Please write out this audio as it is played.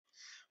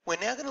We're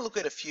now going to look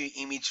at a few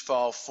image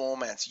file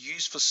formats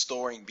used for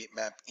storing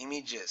bitmap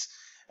images.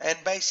 And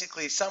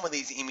basically some of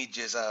these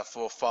images are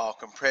for file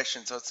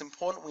compression, so it's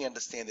important we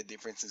understand the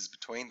differences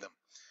between them.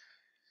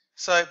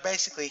 So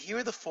basically here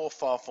are the four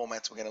file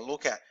formats we're going to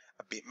look at: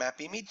 a bitmap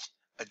image,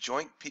 a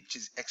joint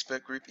pictures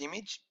expert group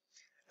image,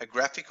 a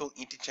graphical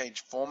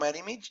interchange format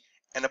image,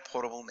 and a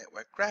portable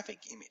network graphic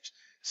image.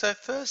 So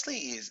firstly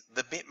is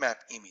the bitmap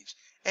image.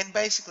 And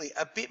basically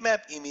a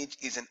bitmap image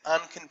is an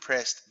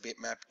uncompressed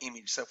bitmap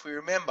image. So if we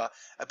remember,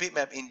 a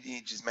bitmap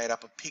image is made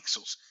up of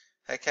pixels.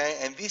 Okay,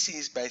 and this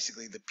is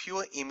basically the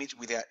pure image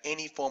without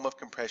any form of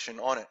compression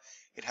on it.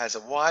 It has a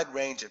wide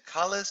range of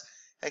colors.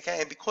 Okay,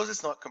 and because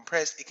it's not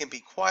compressed, it can be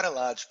quite a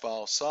large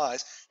file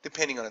size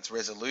depending on its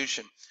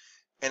resolution.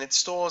 And it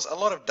stores a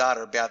lot of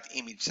data about the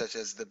image, such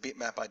as the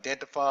bitmap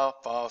identifier,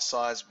 file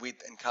size,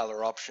 width, and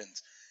color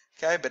options.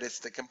 Okay, but it's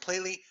the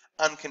completely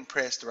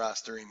uncompressed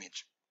raster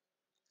image.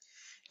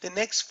 The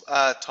next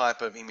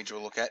type of image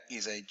we'll look at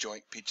is a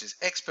joint pictures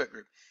expert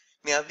group.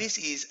 Now this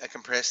is a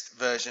compressed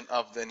version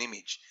of an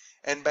image,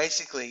 and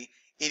basically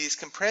it is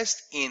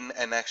compressed in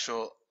an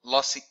actual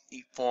lossy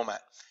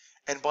format.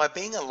 And by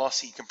being a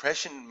lossy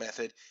compression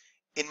method,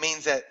 it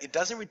means that it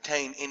doesn't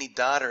retain any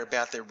data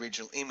about the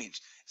original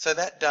image, so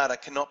that data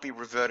cannot be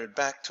reverted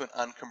back to an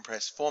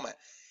uncompressed format.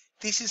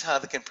 This is how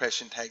the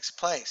compression takes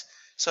place.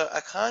 So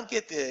I can't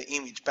get the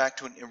image back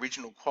to an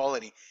original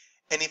quality,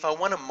 and if I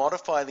want to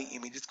modify the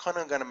image, it's kind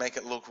of going to make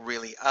it look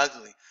really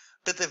ugly.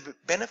 But the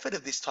benefit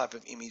of this type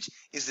of image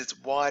is its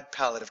wide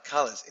palette of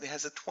colors. It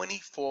has a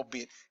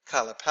 24-bit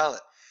color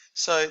palette.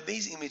 So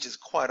these images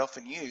are quite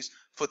often used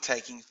for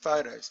taking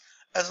photos.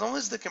 As long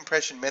as the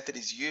compression method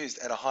is used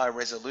at a high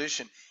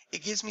resolution,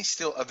 it gives me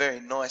still a very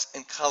nice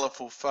and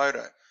colorful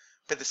photo.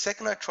 But the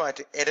second I try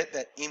to edit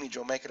that image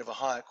or make it of a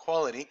higher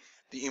quality,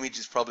 the image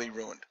is probably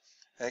ruined.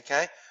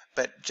 Okay?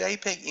 But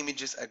JPEG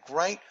images are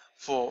great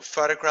for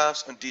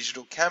photographs on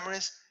digital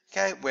cameras,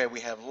 okay, where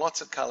we have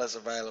lots of colors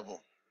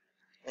available.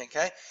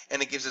 Okay?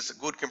 And it gives us a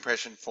good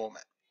compression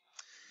format.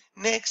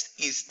 Next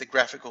is the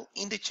graphical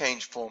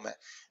interchange format.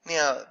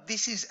 Now,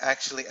 this is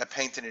actually a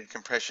patented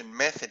compression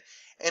method,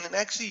 and it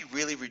actually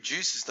really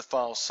reduces the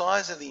file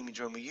size of the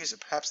image when we use it,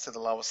 perhaps to the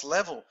lowest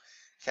level.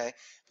 Okay,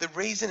 the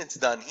reason it's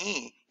done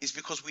here is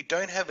because we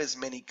don't have as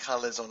many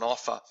colors on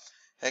offer.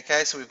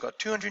 Okay, so we've got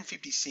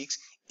 256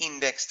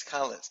 indexed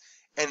colors,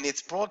 and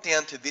it's brought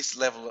down to this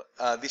level,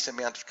 this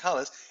amount of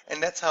colors,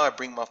 and that's how I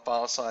bring my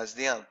file size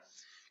down.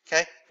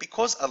 Okay,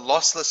 because a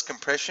lossless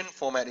compression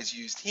format is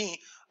used here,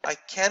 I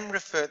can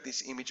revert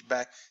this image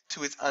back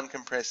to its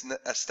uncompressed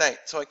state.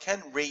 So I can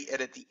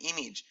re-edit the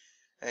image,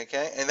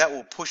 okay, and that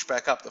will push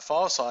back up the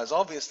file size,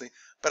 obviously,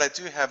 but I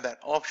do have that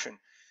option.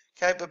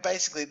 Okay, but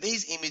basically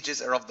these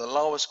images are of the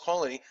lowest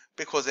quality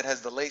because it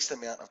has the least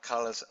amount of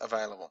colors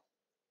available.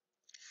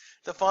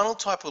 The final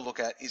type we'll look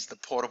at is the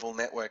portable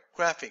network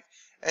graphic,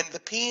 and the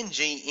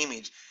PNG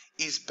image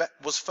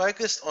was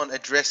focused on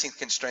addressing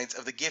constraints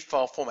of the GIF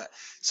file format.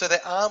 So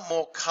there are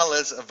more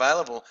colors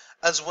available,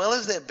 as well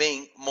as there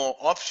being more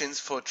options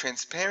for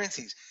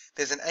transparencies.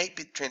 There's an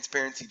 8-bit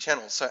transparency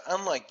channel. So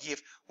unlike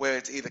GIF, where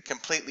it's either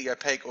completely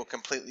opaque or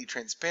completely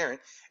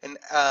transparent, and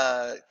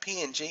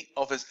PNG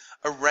offers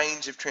a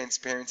range of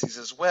transparencies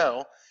as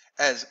well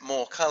as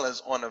more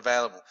colors on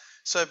available.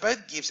 So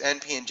both GIFs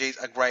and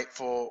PNGs are great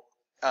for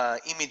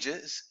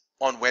images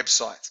on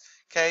websites.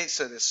 Okay,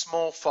 so there's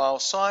small file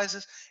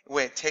sizes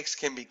where text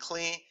can be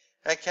clear,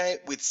 okay,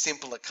 with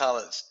simpler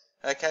colors.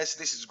 Okay, so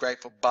this is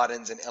great for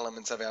buttons and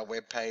elements of our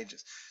web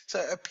pages. So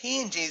a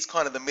PNG is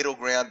kind of the middle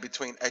ground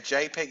between a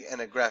JPEG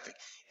and a graphic,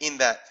 in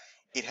that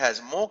it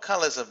has more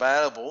colors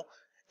available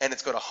and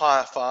it's got a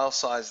higher file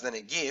size than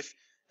a GIF,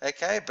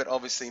 okay, but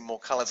obviously more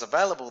colors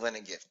available than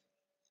a GIF.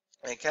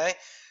 Okay,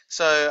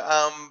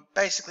 so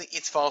basically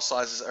its file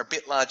sizes are a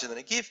bit larger than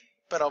a GIF,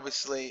 but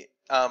obviously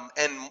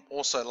and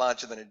also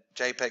larger than a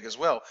JPEG as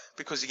well,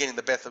 because you're getting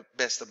the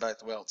best of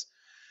both worlds.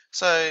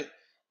 So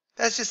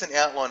that's just an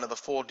outline of the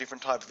 4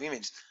 different types of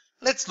images.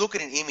 Let's look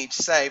at an image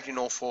saved in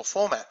all 4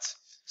 formats.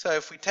 So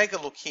if we take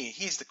a look here,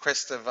 here's the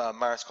crest of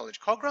Marist College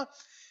Cogra.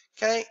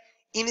 Okay,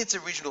 in its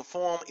original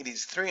form, it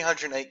is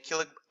 308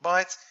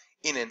 kilobytes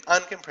in an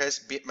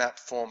uncompressed bitmap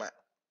format.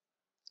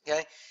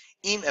 Okay,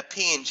 in a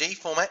PNG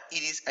format,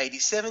 it is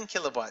 87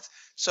 kilobytes.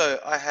 So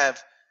I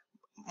have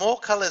more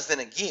colors than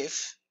a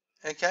GIF,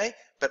 okay,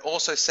 but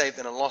also saved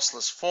in a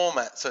lossless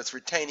format, so it's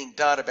retaining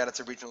data about its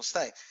original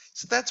state.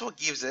 So that's what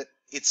gives it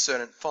its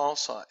certain file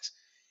size.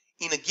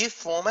 In a GIF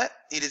format,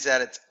 it is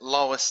at its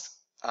lowest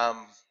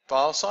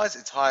file size,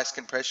 its highest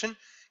compression,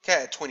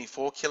 okay, at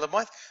 24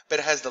 kilobytes, but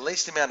it has the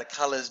least amount of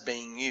colors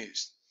being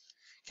used.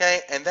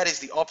 Okay, and that is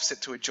the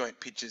opposite to a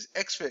joint pictures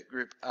expert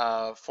group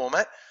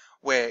format,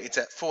 where it's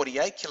at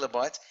 48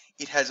 kilobytes.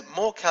 It has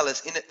more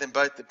colors in it than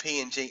both the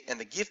PNG and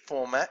the GIF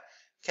format,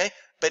 okay,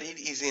 but it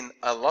is in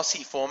a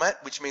lossy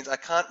format, which means I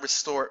can't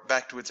restore it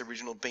back to its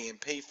original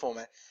BMP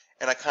format,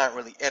 and I can't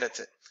really edit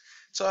it.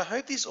 So I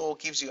hope this all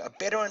gives you a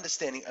better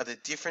understanding of the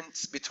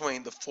difference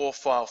between the 4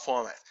 file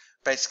formats.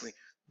 Basically,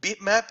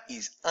 bitmap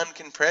is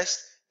uncompressed,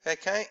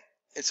 okay,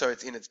 so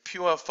it's in its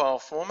pure file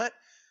format.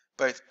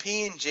 Both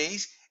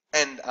PNGs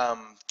and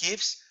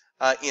GIFs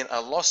are in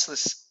a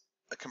lossless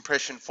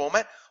compression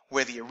format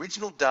where the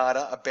original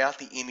data about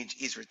the image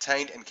is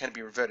retained and can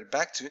be reverted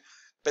back to,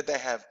 but they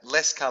have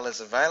less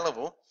colors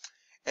available.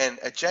 And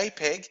a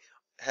JPEG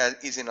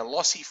is in a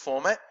lossy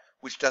format,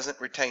 which doesn't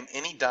retain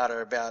any data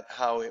about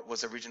how it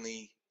was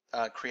originally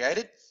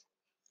created.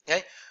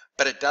 Okay,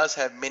 but it does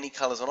have many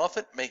colors on off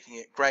it, making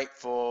it great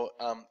for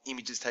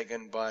images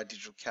taken by a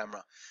digital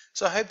camera.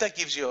 So I hope that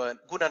gives you a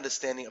good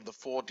understanding of the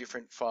 4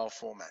 different file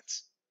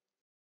formats.